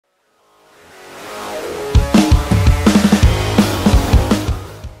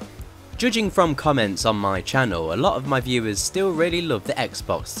Judging from comments on my channel, a lot of my viewers still really love the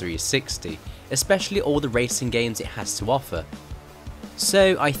Xbox 360, especially all the racing games it has to offer.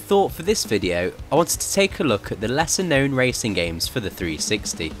 So I thought for this video, I wanted to take a look at the lesser known racing games for the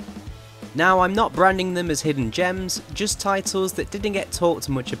 360. Now I'm not branding them as hidden gems, just titles that didn't get talked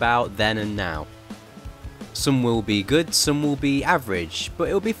much about then and now. Some will be good, some will be average, but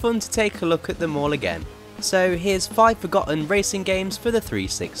it'll be fun to take a look at them all again. So here's 5 forgotten racing games for the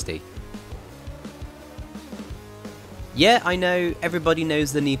 360. Yeah, I know, everybody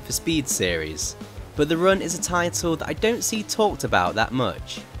knows the Need for Speed series, but The Run is a title that I don't see talked about that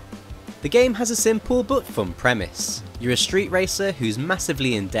much. The game has a simple but fun premise. You're a street racer who's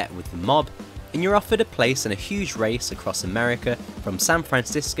massively in debt with the mob, and you're offered a place in a huge race across America from San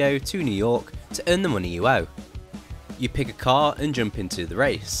Francisco to New York to earn the money you owe. You pick a car and jump into the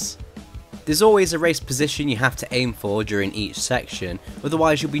race. There's always a race position you have to aim for during each section,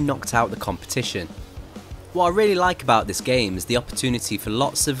 otherwise you'll be knocked out of the competition. What I really like about this game is the opportunity for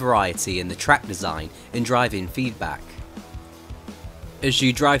lots of variety in the track design and driving feedback. As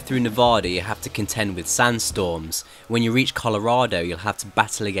you drive through Nevada, you have to contend with sandstorms. When you reach Colorado, you'll have to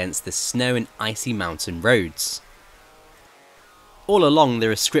battle against the snow and icy mountain roads. All along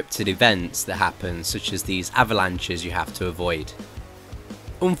there are scripted events that happen, such as these avalanches you have to avoid.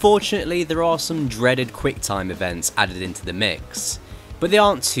 Unfortunately, there are some dreaded QuickTime events added into the mix, but they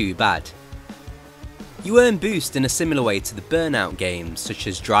aren't too bad. You earn boost in a similar way to the Burnout games, such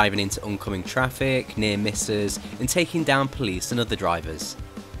as driving into oncoming traffic, near misses, and taking down police and other drivers.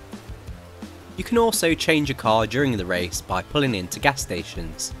 You can also change your car during the race by pulling into gas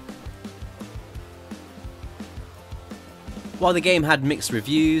stations. While the game had mixed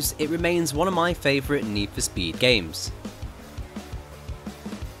reviews, it remains one of my favourite Need for Speed games.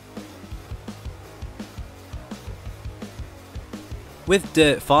 With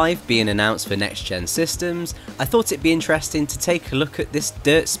Dirt 5 being announced for next gen systems, I thought it'd be interesting to take a look at this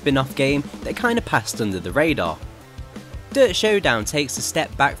Dirt spin-off game that kinda passed under the radar. Dirt Showdown takes a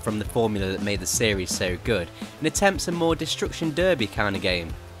step back from the formula that made the series so good and attempts a more destruction derby kinda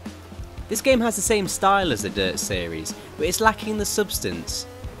game. This game has the same style as the Dirt series, but it's lacking the substance.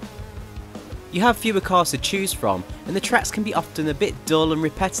 You have fewer cars to choose from, and the tracks can be often a bit dull and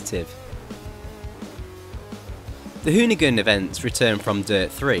repetitive. The Hoonigan events return from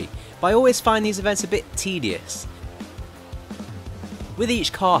Dirt 3, but I always find these events a bit tedious. With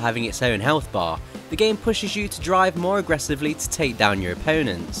each car having its own health bar, the game pushes you to drive more aggressively to take down your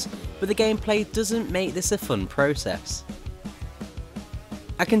opponents, but the gameplay doesn't make this a fun process.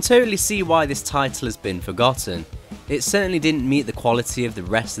 I can totally see why this title has been forgotten. It certainly didn't meet the quality of the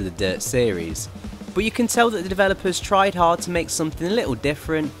rest of the Dirt series, but you can tell that the developers tried hard to make something a little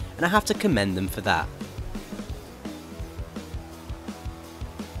different, and I have to commend them for that.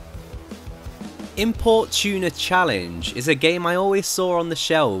 Import Tuner Challenge is a game I always saw on the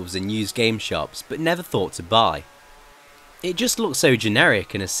shelves in used game shops but never thought to buy. It just looks so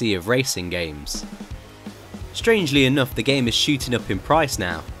generic in a sea of racing games. Strangely enough, the game is shooting up in price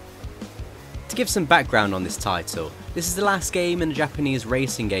now. To give some background on this title, this is the last game in the Japanese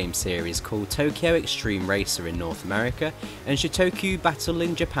racing game series called Tokyo Extreme Racer in North America and Shotoku Battle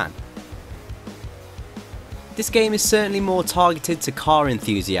in Japan. This game is certainly more targeted to car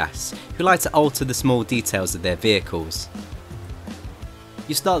enthusiasts who like to alter the small details of their vehicles.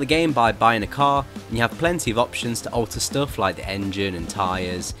 You start the game by buying a car and you have plenty of options to alter stuff like the engine and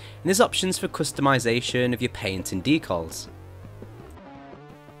tyres, and there's options for customization of your paint and decals.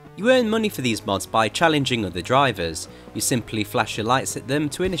 You earn money for these mods by challenging other drivers. You simply flash your lights at them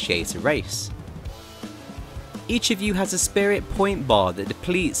to initiate a race. Each of you has a spirit point bar that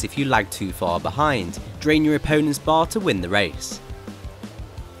depletes if you lag too far behind. Drain your opponent's bar to win the race.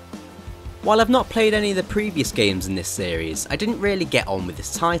 While I've not played any of the previous games in this series, I didn't really get on with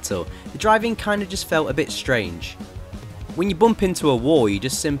this title. The driving kinda just felt a bit strange. When you bump into a wall, you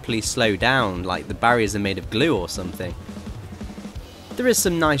just simply slow down, like the barriers are made of glue or something. There is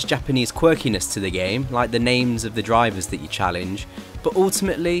some nice Japanese quirkiness to the game, like the names of the drivers that you challenge, but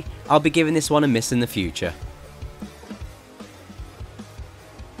ultimately, I'll be giving this one a miss in the future.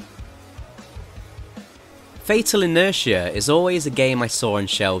 Fatal Inertia is always a game I saw on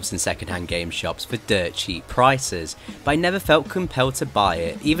shelves in second-hand game shops for dirt cheap prices, but I never felt compelled to buy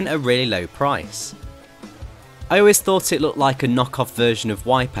it, even at a really low price. I always thought it looked like a knockoff version of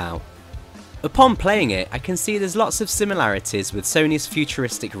Wipeout. Upon playing it, I can see there's lots of similarities with Sony's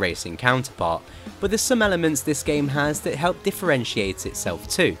futuristic racing counterpart, but there's some elements this game has that help differentiate itself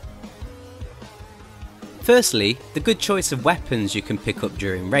too. Firstly, the good choice of weapons you can pick up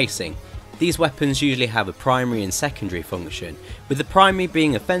during racing. These weapons usually have a primary and secondary function, with the primary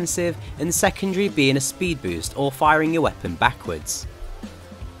being offensive and the secondary being a speed boost or firing your weapon backwards.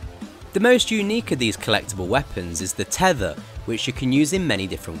 The most unique of these collectible weapons is the tether, which you can use in many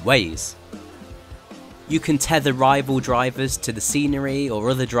different ways. You can tether rival drivers to the scenery or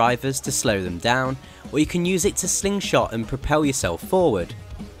other drivers to slow them down, or you can use it to slingshot and propel yourself forward.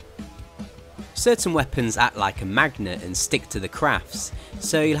 Certain weapons act like a magnet and stick to the crafts,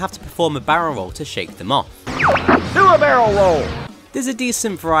 so you'll have to perform a barrel roll to shake them off. Do a barrel roll! There's a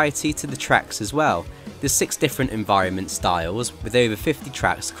decent variety to the tracks as well. There's 6 different environment styles with over 50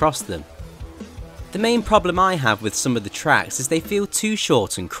 tracks across them. The main problem I have with some of the tracks is they feel too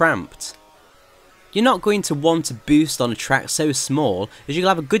short and cramped. You're not going to want to boost on a track so small as you'll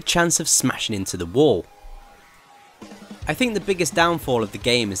have a good chance of smashing into the wall. I think the biggest downfall of the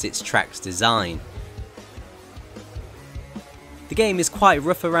game is its track's design. The game is quite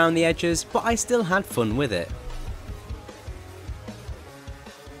rough around the edges, but I still had fun with it.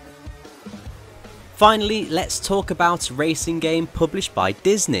 Finally, let's talk about a racing game published by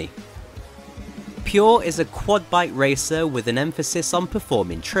Disney. Pure is a quad bike racer with an emphasis on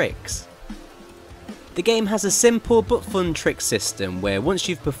performing tricks. The game has a simple but fun trick system where once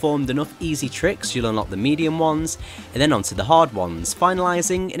you've performed enough easy tricks you'll unlock the medium ones and then onto the hard ones,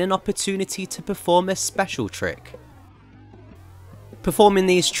 finalising in an opportunity to perform a special trick. Performing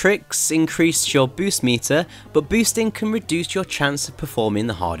these tricks increases your boost meter, but boosting can reduce your chance of performing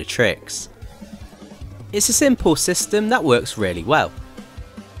the harder tricks. It's a simple system that works really well.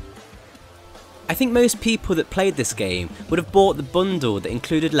 I think most people that played this game would have bought the bundle that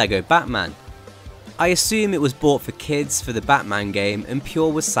included Lego Batman. I assume it was bought for kids for the Batman game and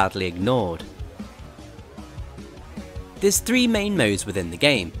Pure was sadly ignored. There's 3 main modes within the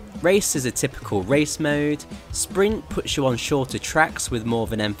game. Race is a typical race mode, Sprint puts you on shorter tracks with more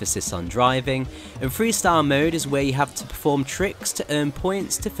of an emphasis on driving, and Freestyle mode is where you have to perform tricks to earn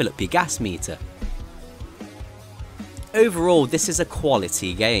points to fill up your gas meter. Overall, this is a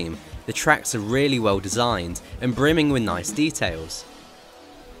quality game. The tracks are really well designed and brimming with nice details.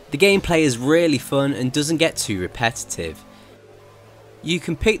 The gameplay is really fun and doesn't get too repetitive. You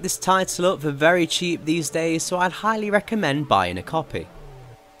can pick this title up for very cheap these days, so I'd highly recommend buying a copy.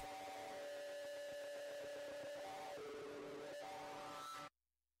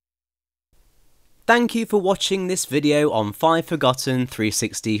 Thank you for watching this video on 5 forgotten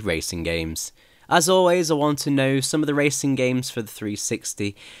 360 racing games. As always, I want to know some of the racing games for the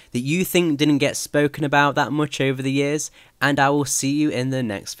 360 that you think didn't get spoken about that much over the years, and I will see you in the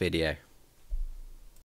next video.